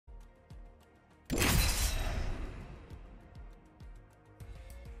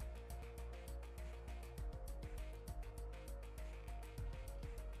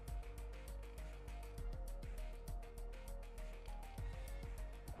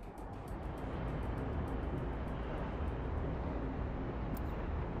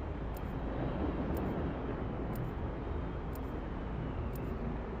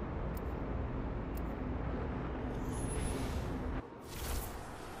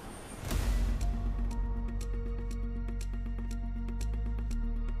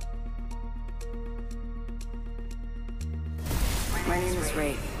name is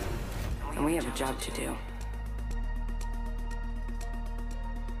Wraith, and we have a job to do.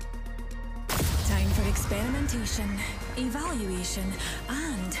 Time for experimentation, evaluation,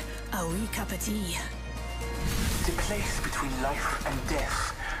 and a wee cup of tea. The place between life and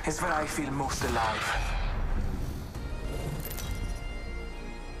death is where I feel most alive.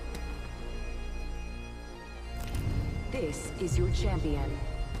 This is your champion.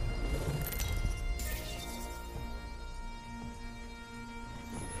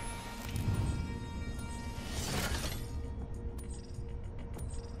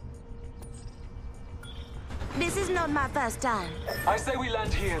 This is not my first time. I say we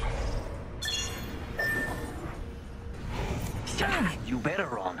land here. You better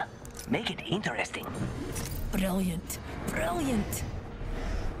run. Make it interesting. Brilliant. Brilliant.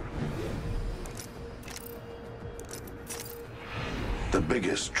 The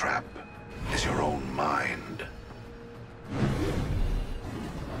biggest trap is your own mind.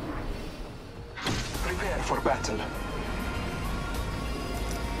 Prepare for battle.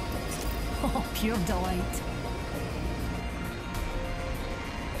 Oh, pure delight.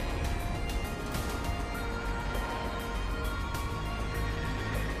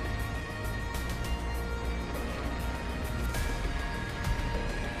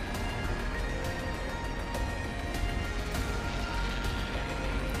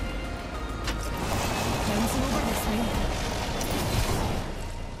 Bouncing over this way.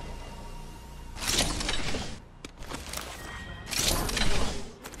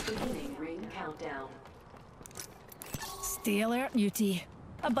 Beginning ring countdown. Stay alert, Newty.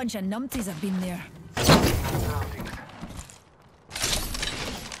 A bunch of numpties have been there. Surroundings.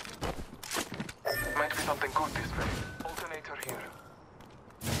 Might be something good this way. Alternator here.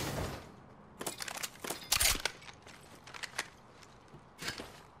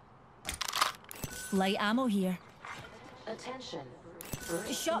 Light ammo here. Attention.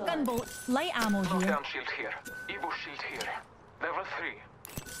 Shotgun bolt. Light ammo here. Knockdown shield here. Evo shield here. Level 3.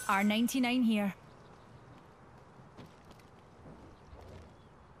 R99 here.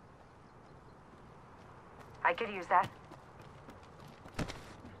 I could use that.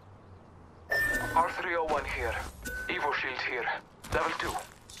 R301 here. Evo shield here. Level 2.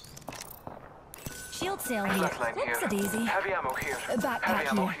 Shield cell here. Flatline here. Whoops a daisy. Heavy ammo here. Heavy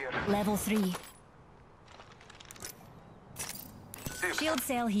Backpack ammo here. here. Level 3. Dibs. Shield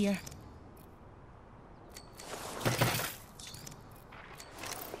cell here.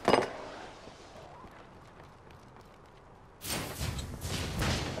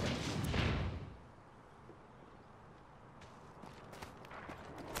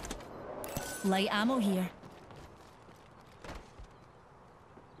 Light ammo here.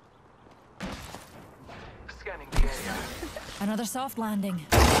 Scanning the area. Another soft landing.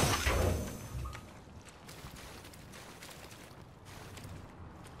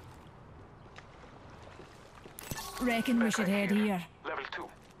 Reckon we should head here. Level 2.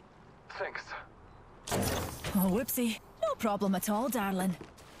 Thanks. Oh, whoopsie. No problem at all, darling.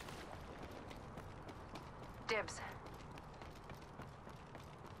 Dibs.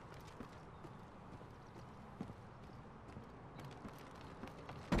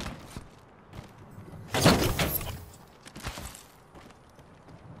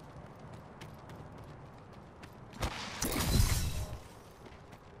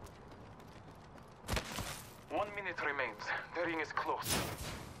 One minute remains. The ring is close.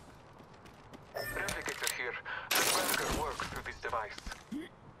 Replicator here. The tracker works through this device.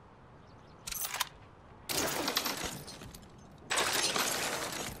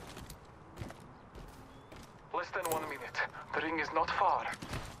 Less than 1 minute. The ring is not far.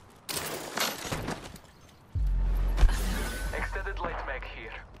 Extended light mag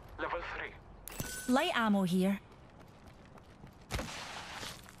here. Level 3. Light ammo here.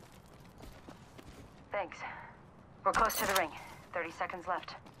 Thanks. We're close to the ring. 30 seconds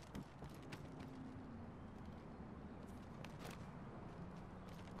left.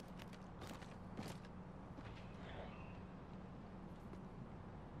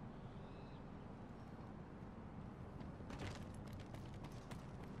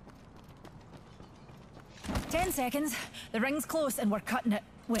 Ten seconds. The ring's close and we're cutting it.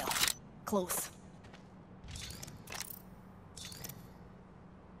 Well, close.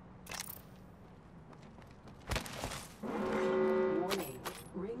 Warning.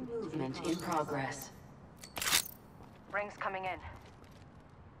 Ring movement in progress. Ring's coming in.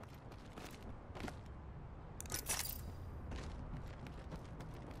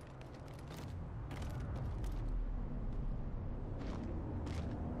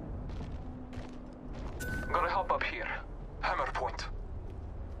 Gonna hop up here. Hammer point.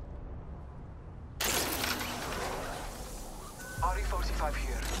 RE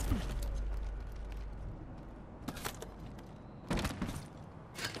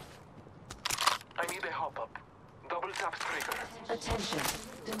trap trigger. Attention.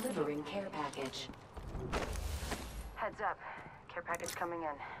 Delivering care package. Heads up. Care package coming in.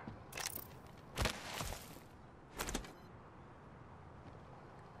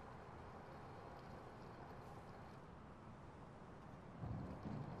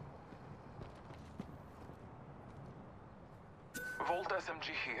 Volt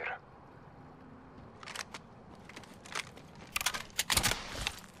SMG here.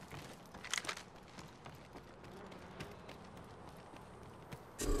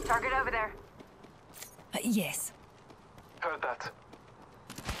 Target over there. Yes. Heard that.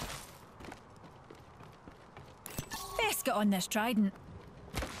 Best get on this trident.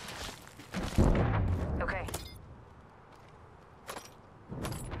 Okay.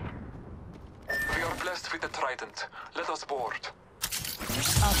 We are blessed with the trident. Let us board.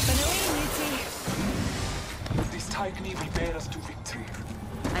 Up and away, Newty. This Titan will bear us to victory.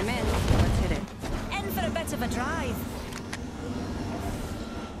 I'm in. Let's hit it. In for a bit of a drive.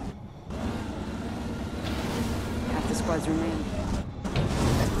 Half the squads remain.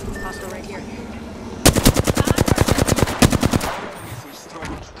 Hostile right here. We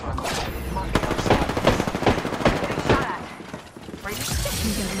struggle to track us. Marking our sides. Getting shot at. Right.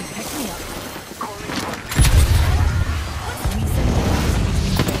 You gonna pick me up? Calling for We send the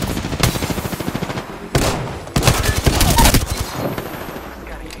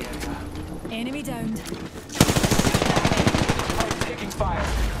scanning the area. enemy downed. I'm taking fire.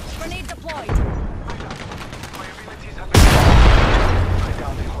 Grenade deployed. My abilities have been... I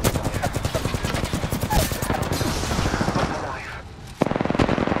downed a hostile. I'm alive.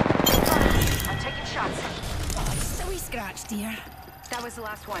 I'm taking shots. Oh, so we scratched, dear. That was the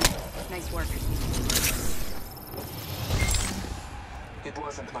last one. Nice work. It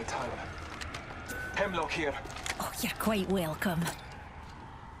wasn't my time. Hemlock here. Oh, you're quite welcome.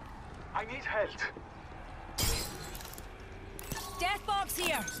 I need help. Death box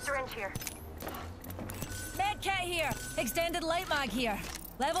here. Syringe here. Med kit here. Extended light mag here.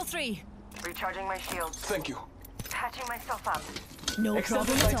 Level 3. Recharging my shield. Thank you. Patching myself up. No Extended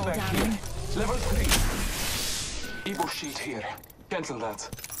problem at all, light mag darling. here. Level 3. Evo sheet here. Cancel that.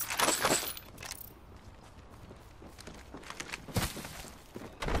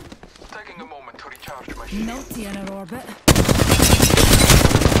 Taking a moment to recharge my shield. Naughty in our orbit.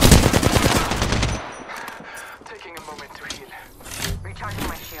 Taking a moment to heal. Recharging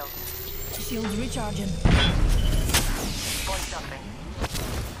my shield. Shields recharging. Point something.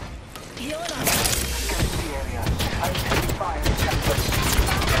 Healing up. Scanning the area. I'm taking fire.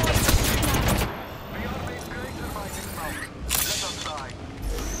 We are made greater by this power. Let us die.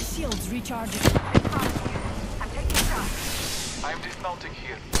 Shields recharging. I'm taking shots. I am dismounting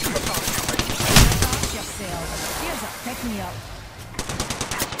here. Start yourself. Here's a pick me up.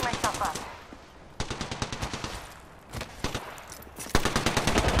 Patching myself up.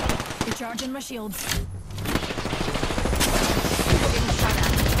 Recharging my shields. Getting shot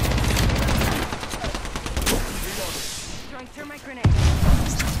at. Throwing through my grenade.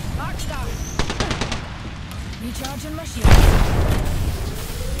 Mark star. Recharging my shields.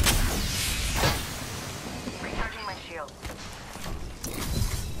 Recharging my shield.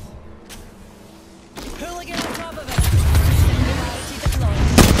 Hooligan on top of it. Singularity deployed.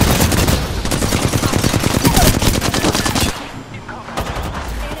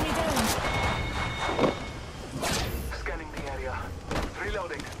 Enemy down. Scanning the area.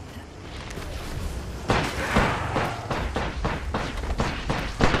 Reloading.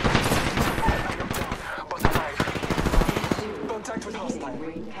 But alive. Contact with hostile.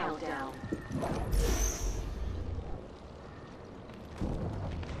 Ring countdown.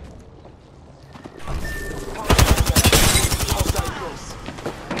 Hostile close.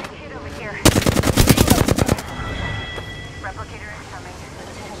 Hit over here. Replicator incoming.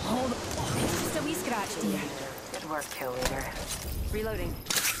 Hold on. So we scratched here. Good work, kill leader. Reloading.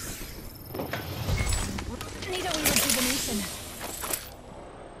 Need a wee rejuvenation.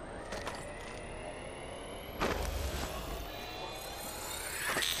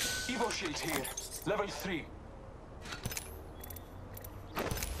 Evo shield here. Level 3.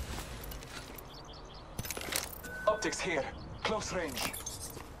 Optics here. Close range.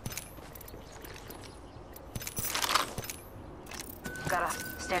 Got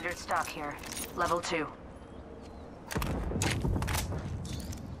a standard stock here. Level 2.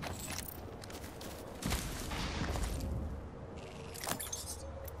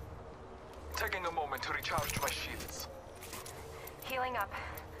 Taking a moment to recharge my shields. Healing up.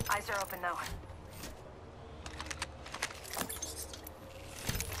 Eyes are open though.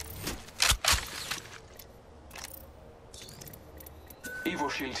 Evo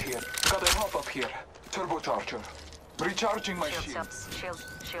shield here. Got a hop up here. Turbocharger. Recharging my Shield shield. cell,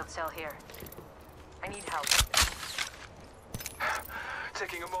 shield cell here. I need help.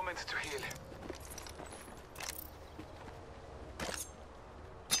 Taking a moment to heal.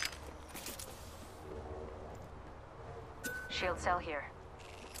 Shield cell here.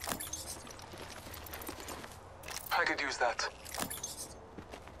 I could use that.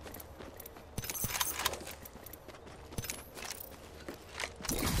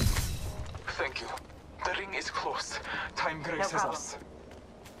 Thank you. The ring is close. Time graces problem. us.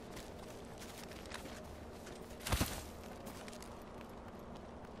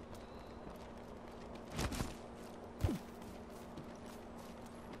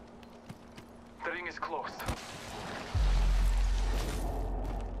 The ring is close.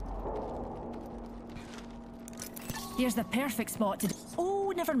 Here's the perfect spot to...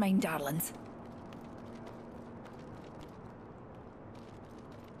 Oh, never mind, darlings.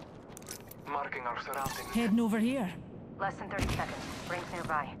 Marking our surroundings. Heading over here. Less than 30 seconds. Rings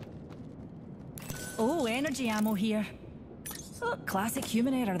nearby. Oh, energy ammo here. Oh, classic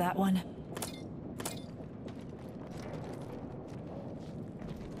human error, that one.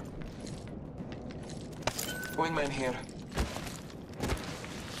 Wingman here.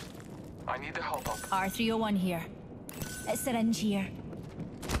 I need the help up. R301 here. A syringe here.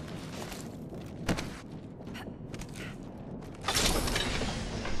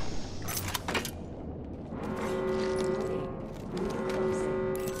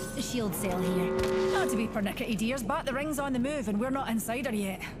 The shield cell here. Not to be pernickety dears, but the ring's on the move and we're not inside her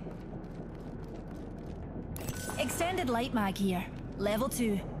yet. Extended light mag here. Level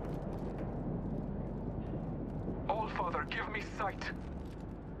 2. All Father, give me sight.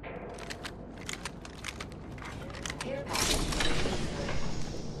 Care package.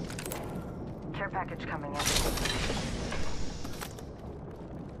 Care package coming in.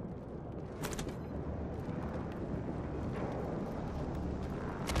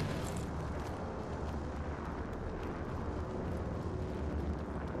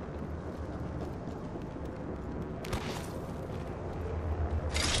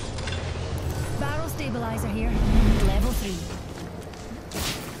 Barrel stabilizer here. Level 3.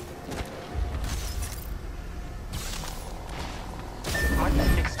 My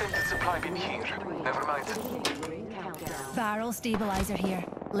extended supply bin here. Never mind. Countdown. Barrel stabilizer here.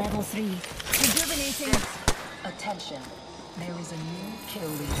 Level 3. Rejuvenating. Attention. There is a new kill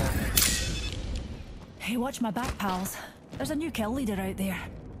leader. Hey, watch my back, pals. There's a new kill leader out there.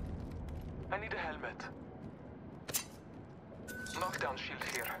 I need a helmet. Knockdown shield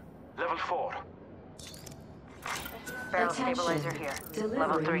here. Level 4. Barrel stabilizer here.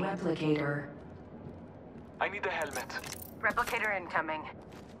 Level 3. Delivering replicator. I need a helmet. Replicator incoming.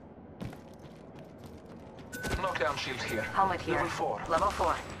 Knockdown shield here. Helmet here. Level 4. Level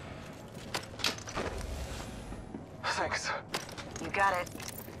 4. Thanks. You got it.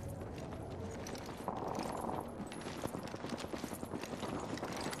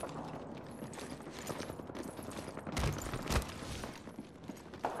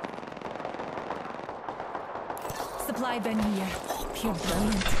 Supply bin here. Oh, pure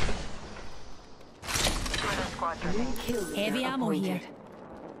brilliant. Further squad dripping. Kill leader Heavy ammo here.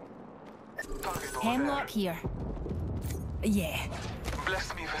 Target over Hemlock here. Yeah, there.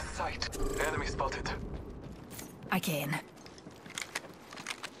 Bless me with sight. Enemy spotted. I can.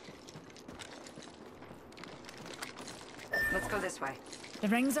 Let's go this way. The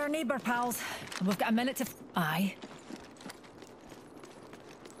ring's our neighbour, pals. And we've got a minute to... Aye.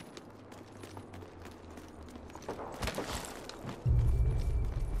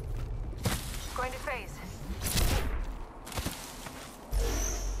 Going to phase.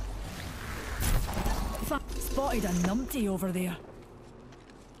 Spotted a numpty over there.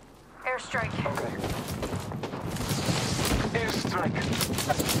 Airstrike. Okay. Airstrike.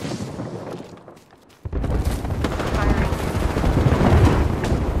 Firing.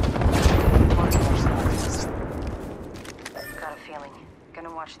 Got a feeling.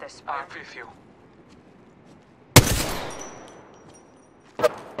 Gonna watch this spot. I'm with you.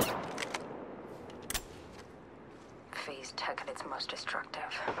 Phase tech at its most destructive.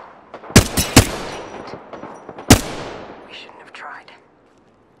 We shouldn't have tried.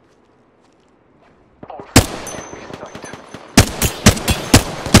 All give me sight.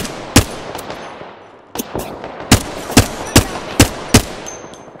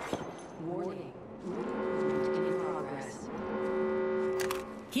 Warning. Movement in progress.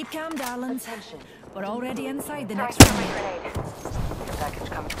 Keep calm, darlings. Attention. We're already inside the next Throwing room. my grenade. Care package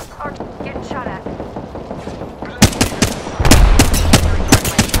coming. Or getting shot at.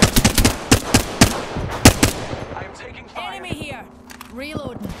 I am taking fire. Enemy here!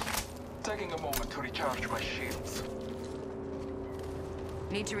 Reloading. Taking a moment to recharge my shields.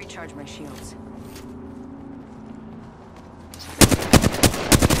 Need to recharge my shields.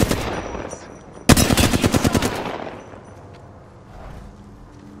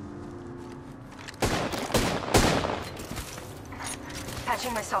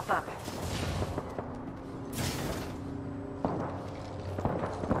 Patching myself up.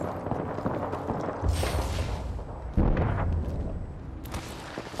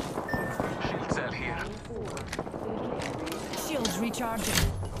 Shield cell here. Shields recharging.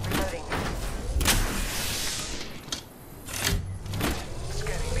 Reloading.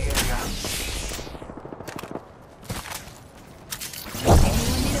 Scanning the area.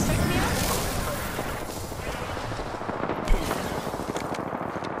 Anyone need a pick me up?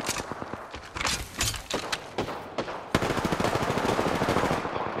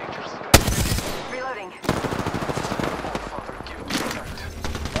 Reloading. Father, give me contact.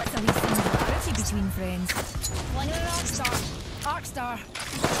 What's a wee similarity between friends? One with an Arcstar. Arcstar.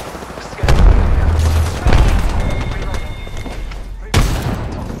 Scanning the area. Reloading.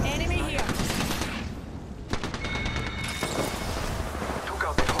 Enemy here. Took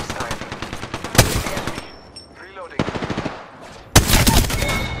out the hostile. Enemy. Reloading.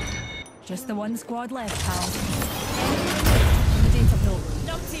 Just the one squad left, pal. On the data pool.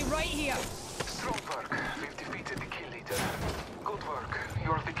 Numpty right here. Strong work. We've defeated the kill leader. Good work.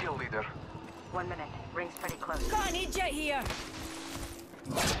 You're the kill leader. 1 minute. Ring's pretty close. Got an idiot here.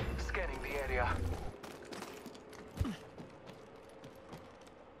 Scanning the area.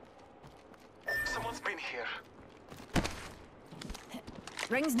 Someone's been here.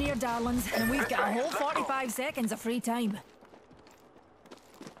 Ring's near, darlings, and we've got a whole 45 seconds of free time.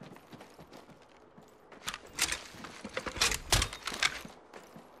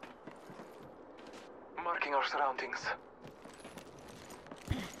 Marking our surroundings.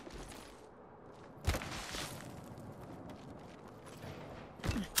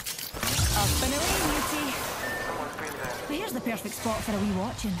 Up and away, Newty. Someone's been there. Here's the perfect spot for a wee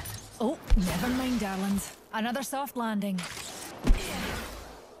watching. Oh, never mind, darlings. Another soft landing.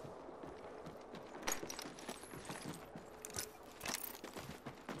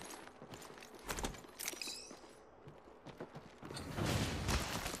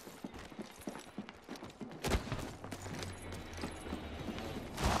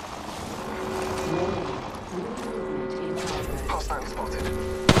 Hostile spotted.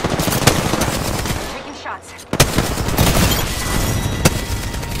 Taking shots.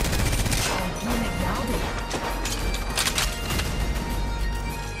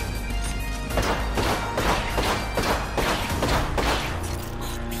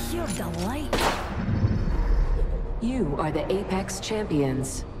 Pure delight. You are the Apex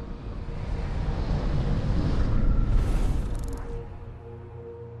Champions.